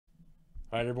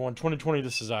All right, everyone. 2020.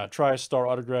 This is a Tristar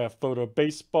autograph photo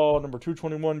baseball number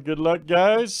 221. Good luck,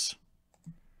 guys.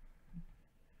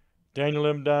 Daniel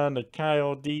M down to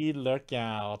Kyle D. Look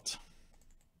out.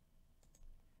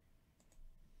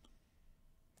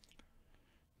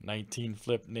 19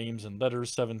 flip names and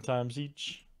letters 7 times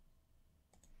each.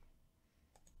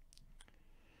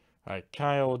 All right,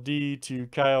 Kyle D to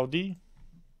Kyle D.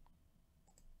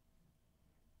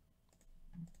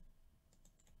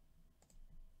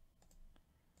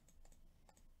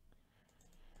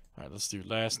 All right, let's do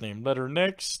last name letter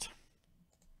next.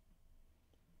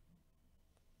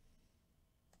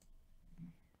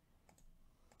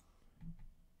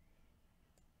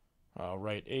 All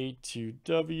right, A to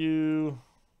W.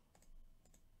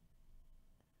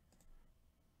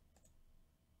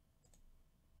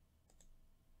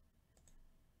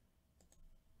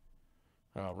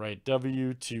 All right,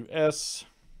 W to S.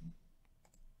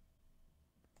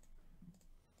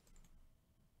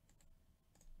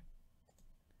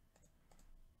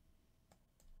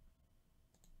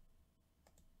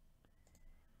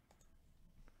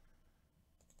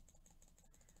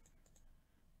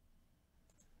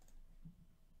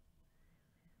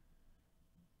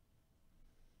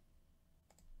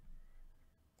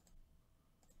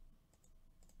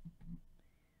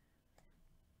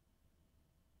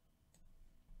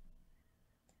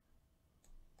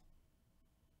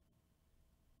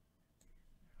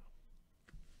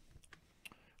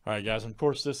 All right, guys, and of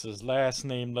course, this is last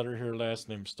name letter here. Last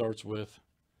name starts with.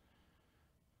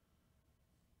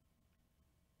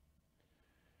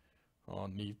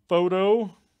 On the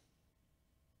photo.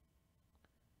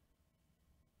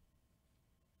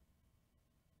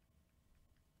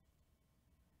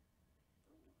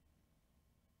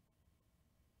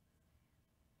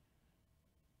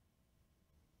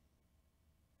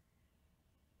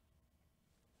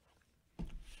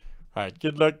 All right,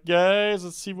 good luck, guys.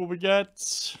 Let's see what we got.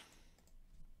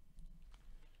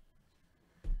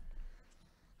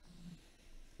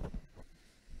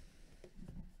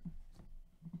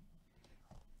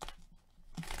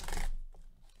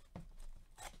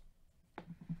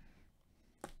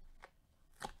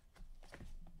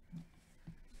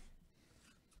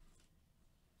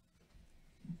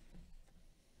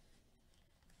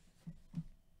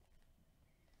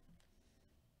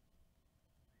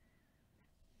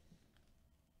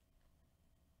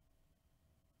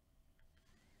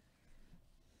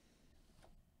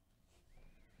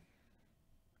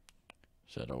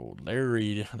 Is that old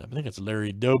Larry? I think it's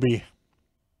Larry Doby.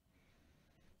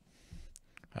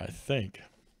 I think.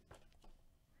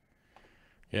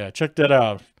 Yeah, check that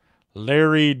out.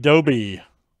 Larry Doby.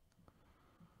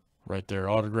 Right there.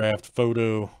 Autographed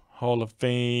photo. Hall of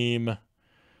Fame.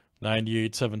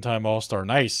 98 7-time All-Star.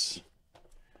 Nice.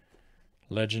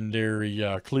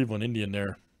 Legendary Cleveland Indian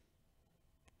there.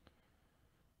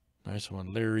 Nice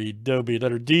one. Larry Doby.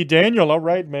 Letter D. Daniel. All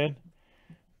right, man.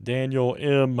 Daniel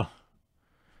M.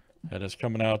 That is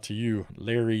coming out to you.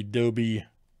 Larry Doby.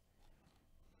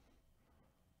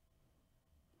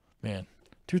 Man,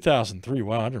 2003.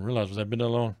 Wow, I didn't realize was that been that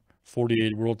long.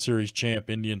 48 World Series champ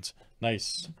Indians.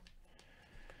 Nice.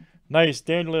 Nice.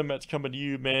 Daniel M. That's coming to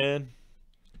you, man.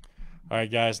 All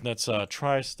right, guys. And that's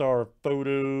Tristar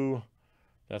photo.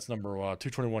 That's number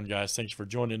 221, guys. Thanks for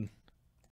joining.